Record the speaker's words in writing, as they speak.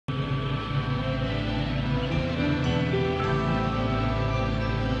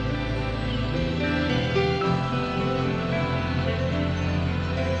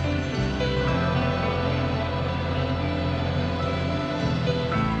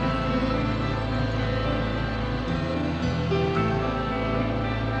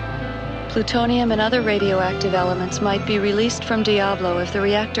Plutonium and other radioactive elements might be released from Diablo if the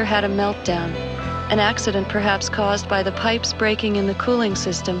reactor had a meltdown, an accident perhaps caused by the pipes breaking in the cooling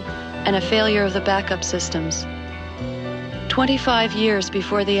system and a failure of the backup systems. 25 years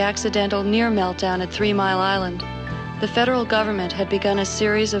before the accidental near meltdown at 3 Mile Island, the federal government had begun a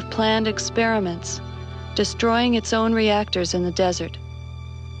series of planned experiments, destroying its own reactors in the desert.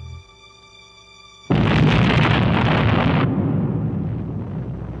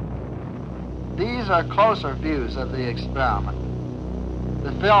 These are closer views of the experiment.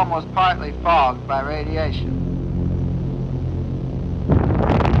 The film was partly fogged by radiation.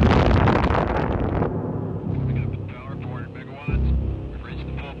 Picking up the power, 400 megawatts. We've reached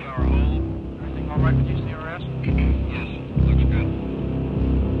the full power hold. Everything all right with you, CRS? Yes, looks good.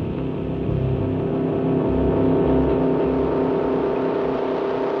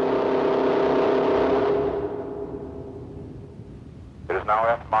 It is now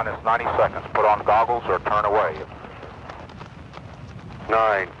F-minus 90 seconds. Put on goggles or turn away.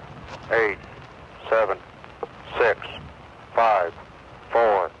 9, 8, 7, 6, 5,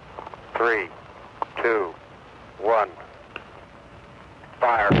 4, 3, 2, 1.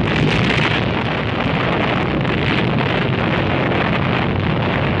 Fire.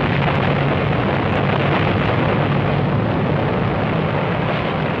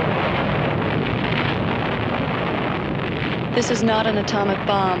 This is not an atomic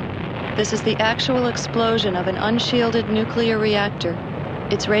bomb. This is the actual explosion of an unshielded nuclear reactor,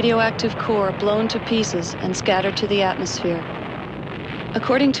 its radioactive core blown to pieces and scattered to the atmosphere.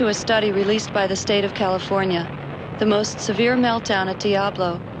 According to a study released by the state of California, the most severe meltdown at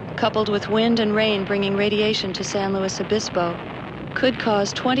Diablo, coupled with wind and rain bringing radiation to San Luis Obispo, could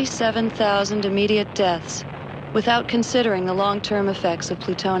cause 27,000 immediate deaths, without considering the long-term effects of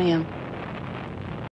plutonium.